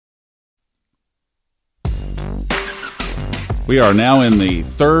We are now in the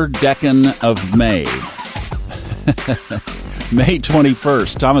third decan of May. May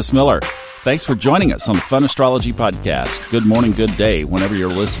 21st. Thomas Miller. Thanks for joining us on the Fun Astrology Podcast. Good morning, good day, whenever you're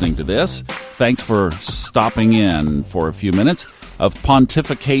listening to this. Thanks for stopping in for a few minutes of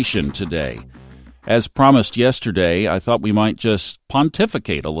pontification today. As promised yesterday, I thought we might just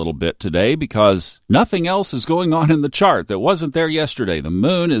pontificate a little bit today because nothing else is going on in the chart that wasn't there yesterday. The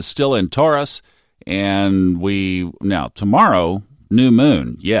moon is still in Taurus, and tomorrow, new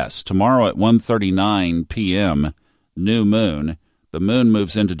moon. Yes, tomorrow at 1:39 p.m., new moon. The moon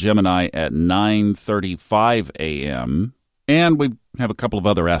moves into Gemini at 9:35 a.m., and we have a couple of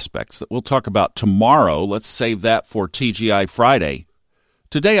other aspects that we'll talk about tomorrow. Let's save that for TGI Friday.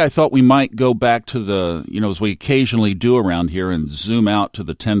 Today, I thought we might go back to as we occasionally do around here, and zoom out to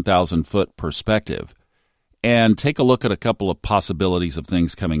the 10,000-foot perspective and take a look at a couple of possibilities of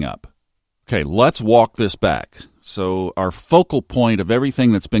things coming up. Okay, let's walk this back. So our focal point of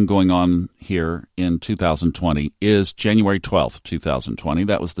everything that's been going on here in 2020 is January 12th, 2020.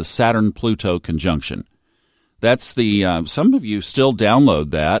 That was the Saturn-Pluto conjunction. That's the, some of you still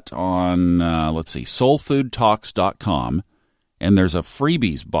download that on, soulfoodtalks.com, and there's a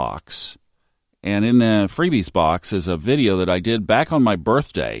freebies box. And in the freebies box is a video that I did back on my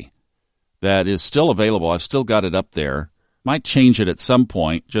birthday that is still available. I've still got it up there. Might change it at some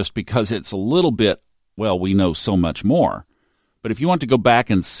point just because it's a little bit, we know so much more. But if you want to go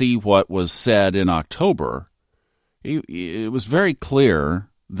back and see what was said in October, it was very clear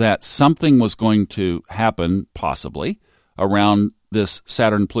that something was going to happen, possibly, around this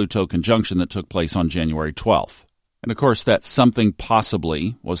Saturn-Pluto conjunction that took place on January 12th. And, of course, that something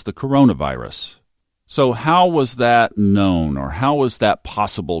possibly was the coronavirus. So how was that known, or how was that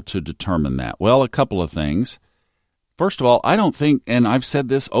possible to determine that? Well, a couple of things. First of all, I don't think, and I've said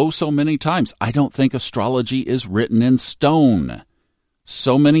this so many times, I don't think astrology is written in stone.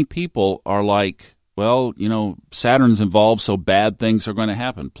 So many people are like, Saturn's involved, so bad things are going to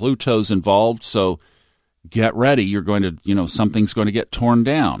happen. Pluto's involved, so get ready. You're going to, something's going to get torn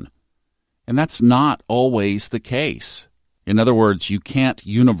down. And that's not always the case. In other words, you can't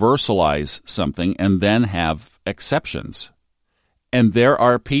universalize something and then have exceptions. And there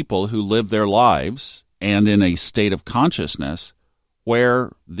are people who live their lives and in a state of consciousness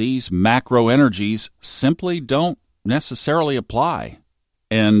where these macro energies simply don't necessarily apply.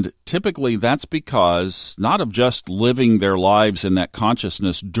 And typically that's because not of just living their lives in that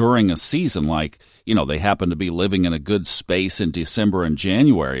consciousness during a season, like, they happen to be living in a good space in December and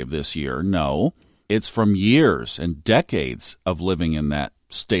January of this year. No, it's from years and decades of living in that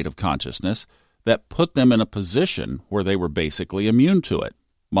state of consciousness that put them in a position where they were basically immune to it.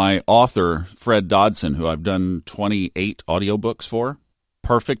 My author, Fred Dodson, who I've done 28 audiobooks for,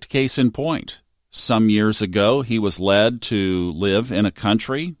 perfect case in point. Some years ago, he was led to live in a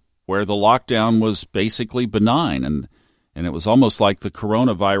country where the lockdown was basically benign, and it was almost like the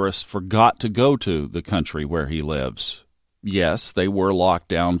coronavirus forgot to go to the country where he lives. Yes, they were locked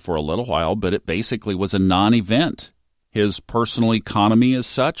down for a little while, but it basically was a non-event. His personal economy is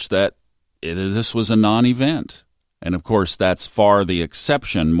such that this was a non-event. And, of course, that's far the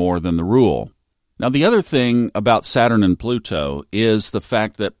exception more than the rule. Now, the other thing about Saturn and Pluto is the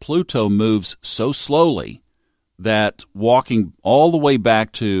fact that Pluto moves so slowly that walking all the way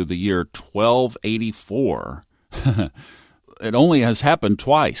back to the year 1284, it only has happened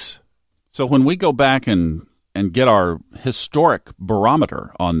twice. So when we go back and get our historic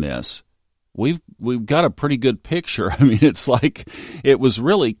barometer on this, we've got a pretty good picture. I mean, it's like it was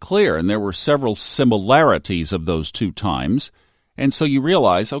really clear, and there were several similarities of those two times. And so you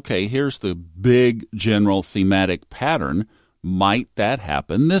realize, okay, here's the big general thematic pattern. Might that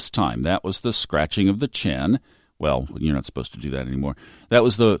happen this time? That was the scratching of the chin. Well, you're not supposed to do that anymore. That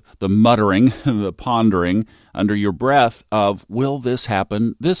was the muttering, the pondering under your breath of, will this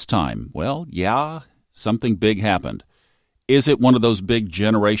happen this time? Well, yeah, something big happened. Is it one of those big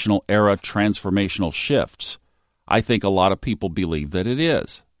generational era transformational shifts? I think a lot of people believe that it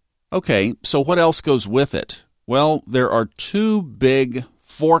is. Okay, so what else goes with it? Well, there are two big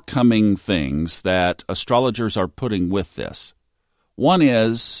forthcoming things that astrologers are putting with this. One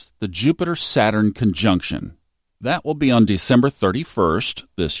is the Jupiter-Saturn conjunction. That will be on December 31st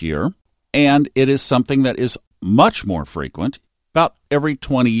this year, and it is something that is much more frequent, about every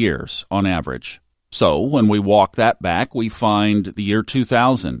 20 years on average. So when we walk that back, we find the year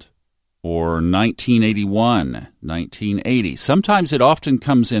 2000 or 1981, 1980. Sometimes it often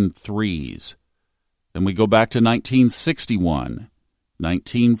comes in threes. Then we go back to 1961,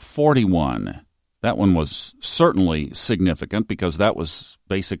 1941. That one was certainly significant because that was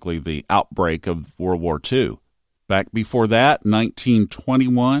basically the outbreak of World War II. Back before that,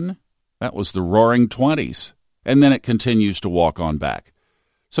 1921, that was the Roaring Twenties. And then it continues to walk on back.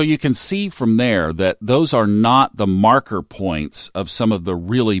 So you can see from there that those are not the marker points of some of the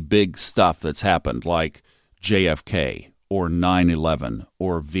really big stuff that's happened, like JFK or 9/11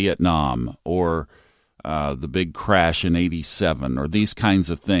 or Vietnam or the big crash in 87 or these kinds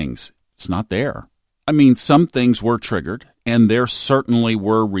of things. It's not there. I mean, some things were triggered, and there certainly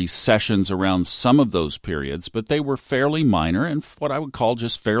were recessions around some of those periods, but they were fairly minor and what I would call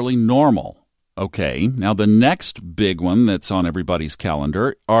just fairly normal. Okay, now the next big one that's on everybody's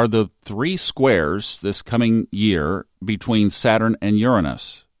calendar are the 3 squares this coming year between Saturn and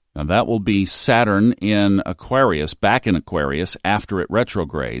Uranus. Now that will be Saturn in Aquarius, back in Aquarius after it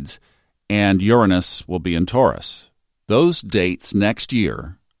retrogrades, and Uranus will be in Taurus. Those dates next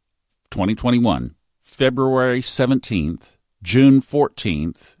year, 2021, February 17th, June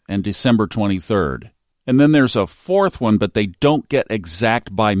 14th, and December 23rd. And then there's a fourth one, but they don't get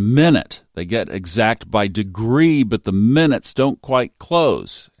exact by minute. They get exact by degree, but the minutes don't quite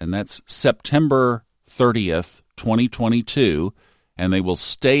close. And that's September 30th, 2022, and they will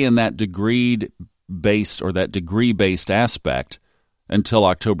stay in that degree-based aspect until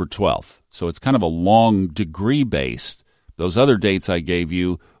October 12th. So it's kind of a long degree-based. Those other dates I gave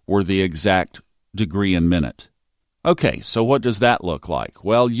you were the exact degree and minute. Okay, so what does that look like?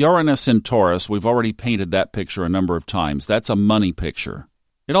 Well, Uranus in Taurus, we've already painted that picture a number of times. That's a money picture.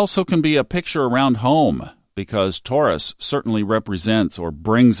 It also can be a picture around home because Taurus certainly represents or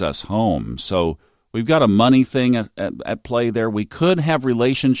brings us home. So we've got a money thing at play there. We could have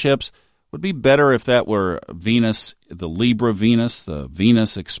relationships. Would be better if that were Venus, the Libra Venus, the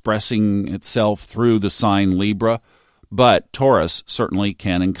Venus expressing itself through the sign Libra. But Taurus certainly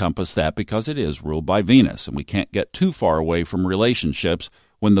can encompass that because it is ruled by Venus, and we can't get too far away from relationships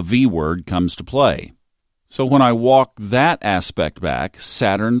when the V word comes to play. So when I walk that aspect back,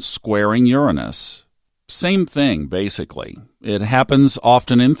 Saturn squaring Uranus, same thing basically. It happens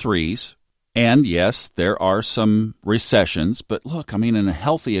often in threes, and yes, there are some recessions, but look, I mean, in a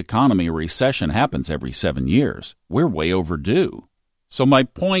healthy economy, a recession happens every 7 years. We're way overdue. So my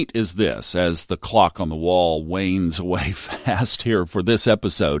point is this, as the clock on the wall wanes away fast here for this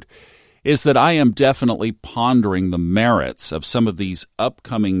episode, is that I am definitely pondering the merits of some of these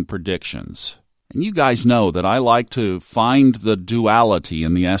upcoming predictions. And you guys know that I like to find the duality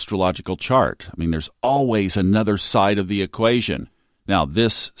in the astrological chart. I mean, there's always another side of the equation. Now,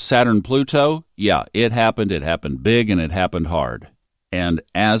 this Saturn-Pluto, yeah, it happened big, and it happened hard. And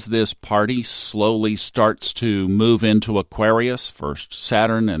as this party slowly starts to move into Aquarius, first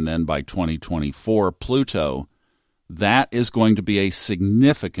Saturn and then by 2024 Pluto, that is going to be a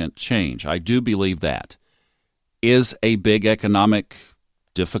significant change. I do believe that. Is a big economic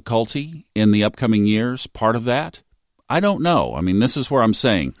difficulty in the upcoming years part of that? I don't know. I mean, this is where I'm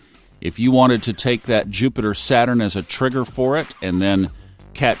saying, if you wanted to take that Jupiter-Saturn as a trigger for it and then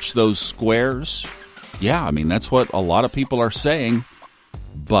catch those squares, yeah, I mean, that's what a lot of people are saying.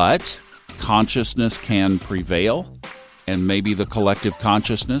 But consciousness can prevail, and maybe the collective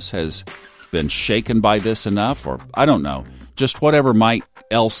consciousness has been shaken by this enough, or I don't know, just whatever might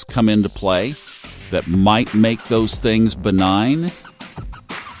else come into play that might make those things benign.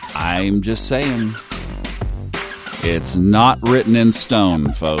 I'm just saying, it's not written in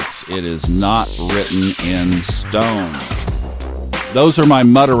stone, folks. It is not written in stone. Those are my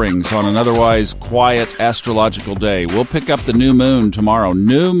mutterings on an otherwise quiet astrological day. We'll pick up the new moon tomorrow.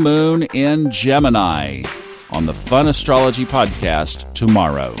 New moon in Gemini on the Fun Astrology Podcast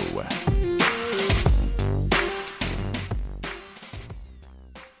tomorrow.